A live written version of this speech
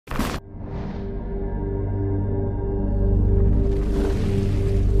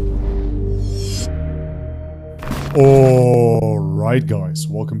Alright guys,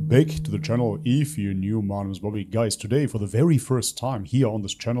 welcome back to the channel. If you're new, my name is Bobby. Guys, today for the very first time here on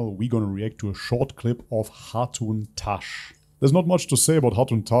this channel, we're gonna react to a short clip of Hatun Tash. There's not much to say about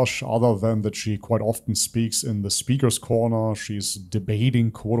Hatun Tash other than that she quite often speaks in the speaker's corner. She's debating,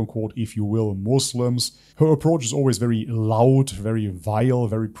 quote-unquote, if you will, Muslims. Her approach is always very loud, very vile,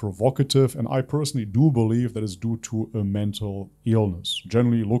 very provocative, and I personally do believe that is due to a mental illness.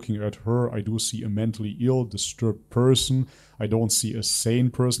 Generally, looking at her, I do see a mentally ill, disturbed person. I don't see a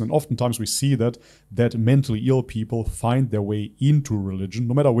sane person, and oftentimes we see that mentally ill people find their way into religion,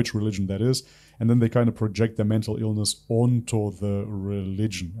 no matter which religion that is, and then they kind of project their mental illness onto the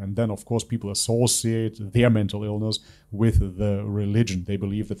religion. And then, of course, people associate their mental illness with the religion. They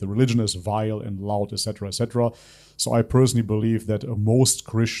believe that the religion is vile and loud, etc., etc. So I personally believe that most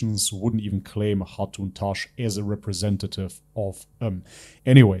Christians wouldn't even claim Hatun Tash as a representative of them.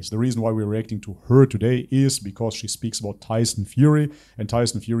 Anyways, the reason why we're reacting to her today is because she speaks about Tyson Fury, and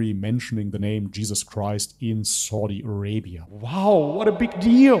Tyson Fury mentioning the name Jesus Christ in Saudi Arabia. Wow, what a big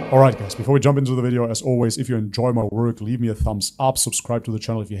deal! Alright guys, before we jump into the video, as always, if you enjoy my work, leave me a thumbs up, subscribe to the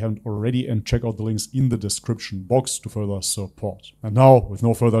channel if you haven't already, and check out the links in the description box to further support. And now, with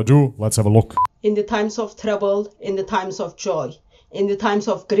no further ado, let's have a look. In the times of trouble, in the times of joy, in the times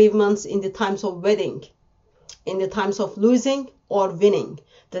of grievance, in the times of wedding, in the times of losing or winning,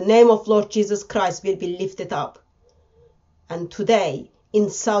 the name of Lord Jesus Christ will be lifted up. And today, in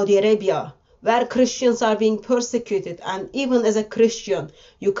Saudi Arabia, where Christians are being persecuted, and even as a Christian,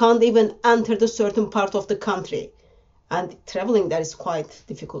 you can't even enter the certain part of the country. And traveling there is quite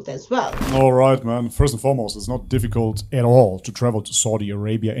difficult as well. Alright, man. First and foremost, it's not difficult at all to travel to Saudi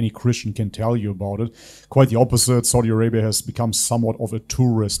Arabia. Any Christian can tell you about it. Quite the opposite. Saudi Arabia has become somewhat of a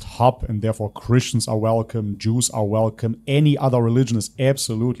tourist hub, and therefore Christians are welcome, Jews are welcome, any other religion is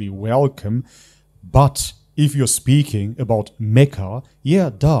absolutely welcome. But if you're speaking about Mecca, yeah,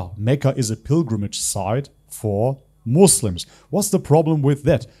 duh, Mecca is a pilgrimage site for Muslims. What's the problem with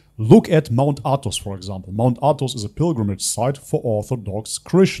that? Look at Mount Athos, for example. Mount Athos is a pilgrimage site for Orthodox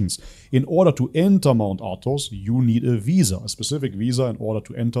Christians. In order to enter Mount Athos, you need a visa, a specific visa in order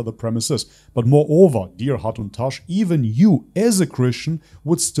to enter the premises. But moreover, dear Hatun Tash, even you as a Christian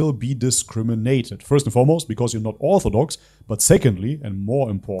would still be discriminated. First and foremost, because you're not Orthodox, but secondly, and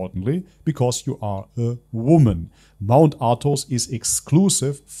more importantly, because you are a woman. Mount Athos is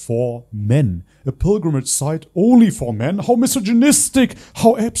exclusive for men. A pilgrimage site only for men? How misogynistic!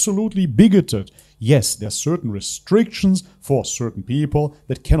 How absolutely bigoted! Yes, there are certain restrictions for certain people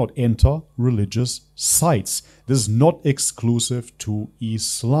that cannot enter religious sites. This is not exclusive to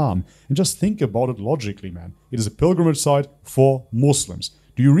Islam. And just think about it logically, man. It is a pilgrimage site for Muslims.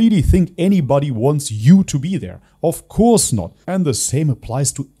 Do you really think anybody wants you to be there? Of course not. And the same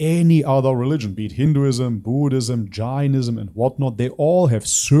applies to any other religion, be it Hinduism, Buddhism, Jainism and whatnot. They all have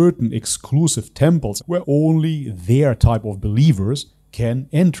certain exclusive temples where only their type of believers can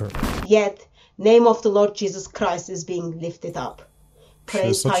enter. Yet, name of the Lord Jesus Christ is being lifted up.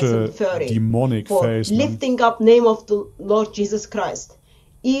 Praise Tyson Fury demonic for face, lifting up name of the Lord Jesus Christ,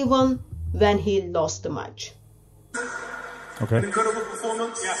 even when he lost the match. Okay. An incredible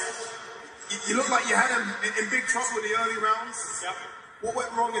performance. Yeah. You look like you had him in big trouble in the early rounds. Yeah. What went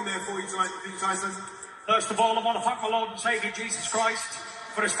wrong in there for you tonight, Tyson? First of all, I want to thank my Lord and Saviour Jesus Christ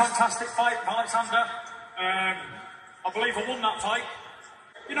for his fantastic fight with Alexander. I believe I won that fight.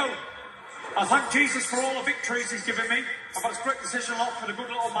 You know, I thank Jesus for all the victories he's given me. I've had a split decision lot for the good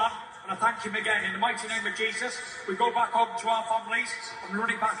little man, and I thank him again. In the mighty name of Jesus, we go back home to our families and we're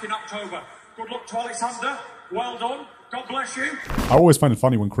running back in October. Good luck to Alexander. Well done. God bless you. I always find it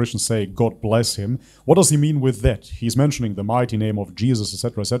funny when Christians say, God bless him. What does he mean with that? He's mentioning the mighty name of Jesus,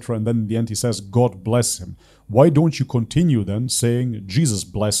 etc., and then in the end he says, God bless him. Why don't you continue then saying, Jesus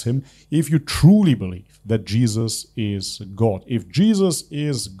bless him, if you truly believe that Jesus is God? If Jesus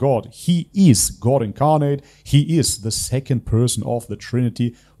is God, he is God incarnate, he is the second person of the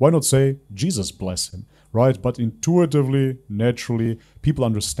Trinity, why not say, Jesus bless him? Right? But intuitively, naturally, people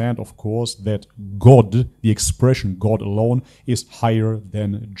understand, of course, that God, the expression God alone, is higher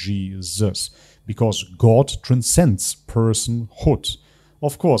than Jesus. Because God transcends personhood.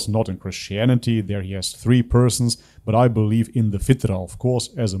 Of course, not in Christianity, there he has three persons, but I believe in the fitrah, of course,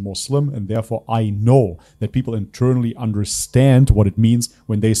 as a Muslim, and therefore I know that people internally understand what it means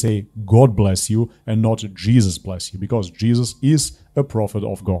when they say God bless you and not Jesus bless you, because Jesus is a prophet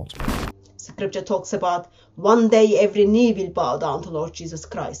of God. Scripture talks about one day every knee will bow down to Lord Jesus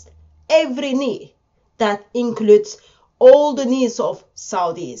Christ. Every knee. That includes all the knees of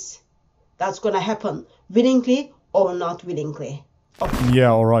Saudis. That's going to happen willingly or not willingly.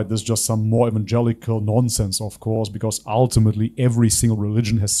 Yeah, alright, this is just some more evangelical nonsense, of course, because ultimately every single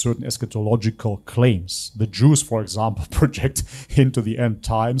religion has certain eschatological claims. The Jews, for example, project into the end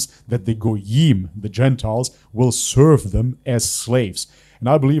times that the Goyim, the Gentiles, will serve them as slaves. And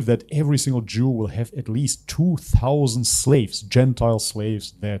I believe that every single Jew will have at least 2,000 slaves, Gentile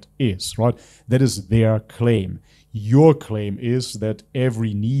slaves, that is, right? That is their claim. Your claim is that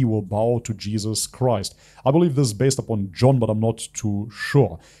every knee will bow to Jesus Christ. I believe this is based upon John, but I'm not too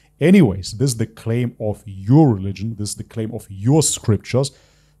sure. Anyways, this is the claim of your religion. This is the claim of your scriptures.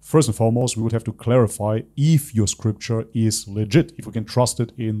 First and foremost, we would have to clarify if your scripture is legit, if we can trust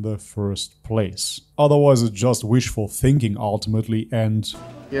it in the first place. Otherwise, it's just wishful thinking ultimately, and...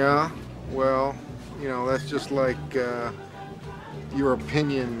 Yeah, well, you know, that's just like your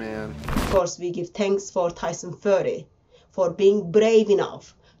opinion, man. Of course, we give thanks for Tyson Fury for being brave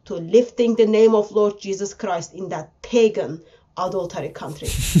enough to lifting the name of Lord Jesus Christ in that pagan adultery country.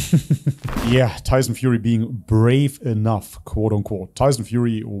 Yeah, Tyson Fury being brave enough, quote unquote. Tyson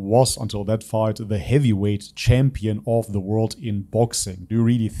Fury was, until that fight, the heavyweight champion of the world in boxing. Do you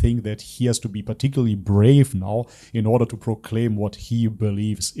really think that he has to be particularly brave now in order to proclaim what he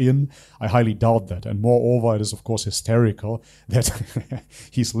believes in? I highly doubt that. And moreover, it is of course hysterical that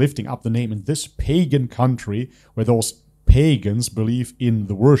he's lifting up the name in this pagan country where those pagans believe in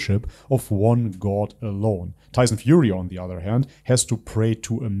the worship of one God alone. Tyson Fury, on the other hand, has to pray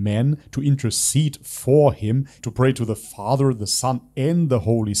to a man, to intercede for him, to pray to the Father, the Son, and the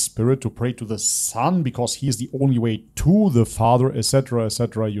Holy Spirit, to pray to the Son because he is the only way to the Father, etc.,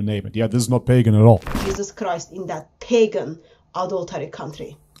 etc., you name it. Yeah, this is not pagan at all. Jesus Christ in that pagan adultery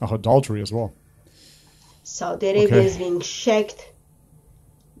country. Adultery as well. Saudi Arabia is being shagged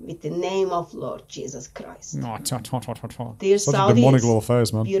with the name of Lord Jesus Christ. No, Dear such a demonic little Saudis,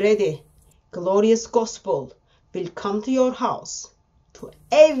 face, man. be ready. Glorious gospel will come to your house, to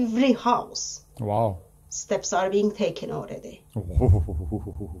every house. Wow. Steps are being taken already.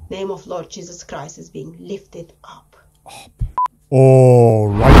 Name of Lord Jesus Christ is being lifted up.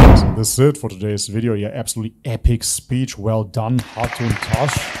 Alright, this is it for today's video. Yeah, absolutely epic speech. Well done, Hatun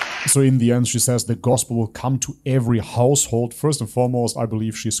Tash. So in the end, she says the gospel will come to every household. First and foremost, I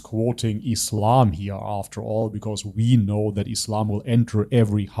believe she's quoting Islam here after all, because we know that Islam will enter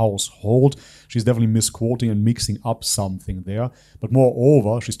every household. She's definitely misquoting and mixing up something there. But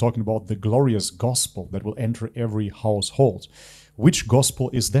moreover, she's talking about the glorious gospel that will enter every household. Which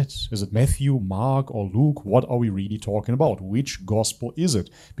gospel is that? Is it Matthew, Mark, or Luke? What are we really talking about? Which gospel is it?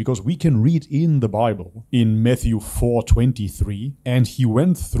 Because we can read in the Bible, in Matthew 4:23, and he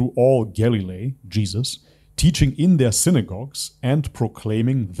went through all Galilee, Jesus, teaching in their synagogues and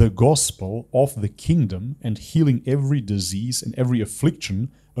proclaiming the gospel of the kingdom and healing every disease and every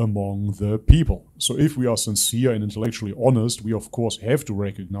affliction among the people. So if we are sincere and intellectually honest, we of course have to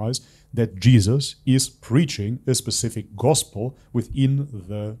recognize that Jesus is preaching a specific gospel within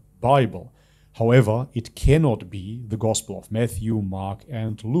the Bible. However, it cannot be the gospel of Matthew, Mark,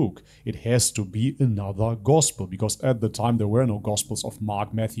 and Luke. It has to be another gospel, because at the time there were no gospels of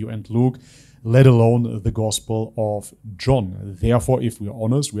Mark, Matthew, and Luke, let alone the gospel of John. Therefore, if we are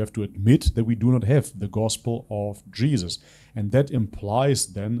honest, we have to admit that we do not have the gospel of Jesus. And that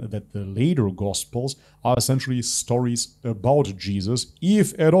implies then that the later gospels are essentially stories about Jesus,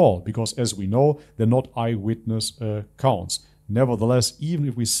 if at all, because as we know, they're not eyewitness accounts. Nevertheless, even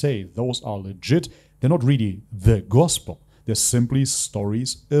if we say those are legit, they're not really the gospel. They're simply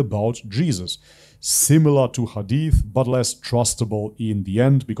stories about Jesus. Similar to Hadith, but less trustable in the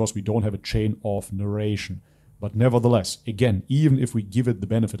end, because we don't have a chain of narration. But nevertheless, again, even if we give it the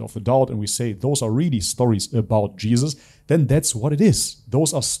benefit of the doubt and we say those are really stories about Jesus, then that's what it is.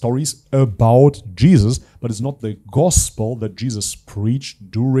 Those are stories about Jesus, but it's not the gospel that Jesus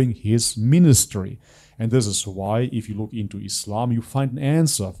preached during his ministry. And this is why, if you look into Islam, you find an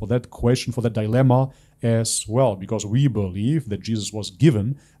answer for that question, for that dilemma as well, because we believe that Jesus was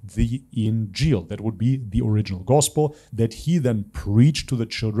given the Injil, that would be the original gospel, that he then preached to the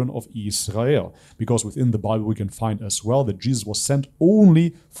children of Israel, because within the Bible we can find as well that Jesus was sent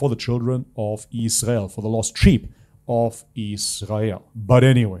only for the children of Israel, for the lost sheep of Israel. But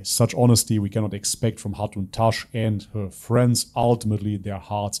anyway, such honesty we cannot expect from Hatun Tash and her friends. Ultimately, their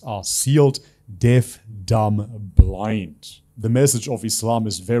hearts are sealed, deaf, dumb, blind. The message of Islam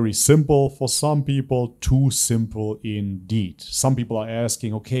is very simple. For some people, too simple indeed. Some people are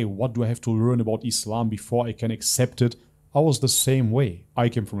asking, okay, what do I have to learn about Islam before I can accept it? I was the same way. I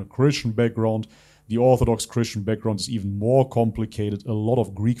came from a Christian background. The Orthodox Christian background is even more complicated, a lot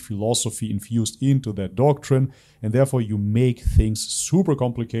of Greek philosophy infused into that doctrine, and therefore you make things super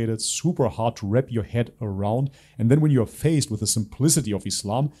complicated, super hard to wrap your head around, and then when you're faced with the simplicity of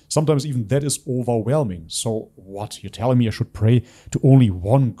Islam, sometimes even that is overwhelming. So what, you're telling me I should pray to only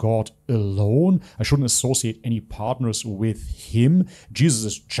one God alone? I shouldn't associate any partners with him? Jesus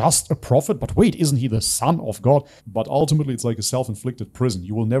is just a prophet, but wait, isn't he the Son of God? But ultimately it's like a self-inflicted prison.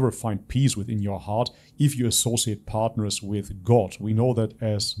 You will never find peace within your heart if you associate partners with God. We know that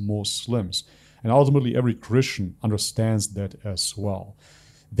as Muslims. And ultimately every Christian understands that as well.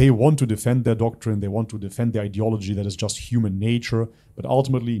 They want to defend their doctrine, they want to defend their ideology that is just human nature, but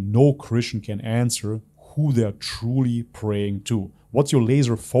ultimately no Christian can answer who they're truly praying to. What's your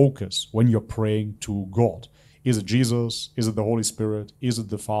laser focus when you're praying to God? Is it Jesus? Is it the Holy Spirit? Is it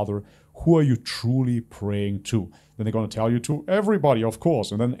the Father? Who are you truly praying to? Then they're going to tell you to everybody, of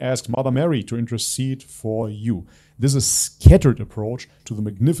course, and then ask Mother Mary to intercede for you. This is a scattered approach to the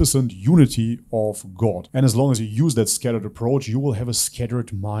magnificent unity of God. And as long as you use that scattered approach, you will have a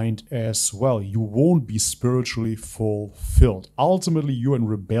scattered mind as well. You won't be spiritually fulfilled. Ultimately, you're in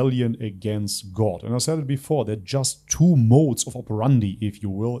rebellion against God. And I said it before, there are just two modes of operandi, if you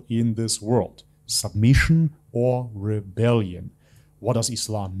will, in this world. Submission or rebellion. What does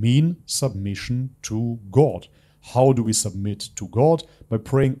Islam mean? Submission to God. How do we submit to God? By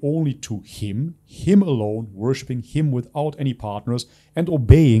praying only to Him, Him alone, worshipping Him without any partners, and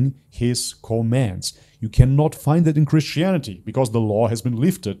obeying His commands. You cannot find that in Christianity, because the law has been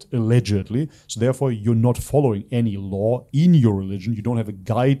lifted, allegedly. So therefore, you're not following any law in your religion. You don't have a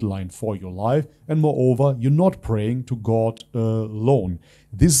guideline for your life. And moreover, you're not praying to God alone.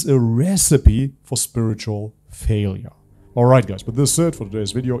 This is a recipe for spiritual failure. Alright guys, but this is it for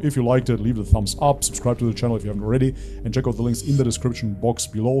today's video. If you liked it, leave it a thumbs up, subscribe to the channel if you haven't already, and check out the links in the description box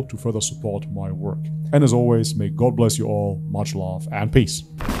below to further support my work. And as always, may God bless you all, much love and peace.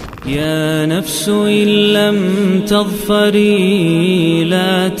 يا نفس إن لم تظفري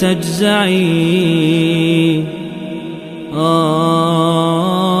لا تجزعي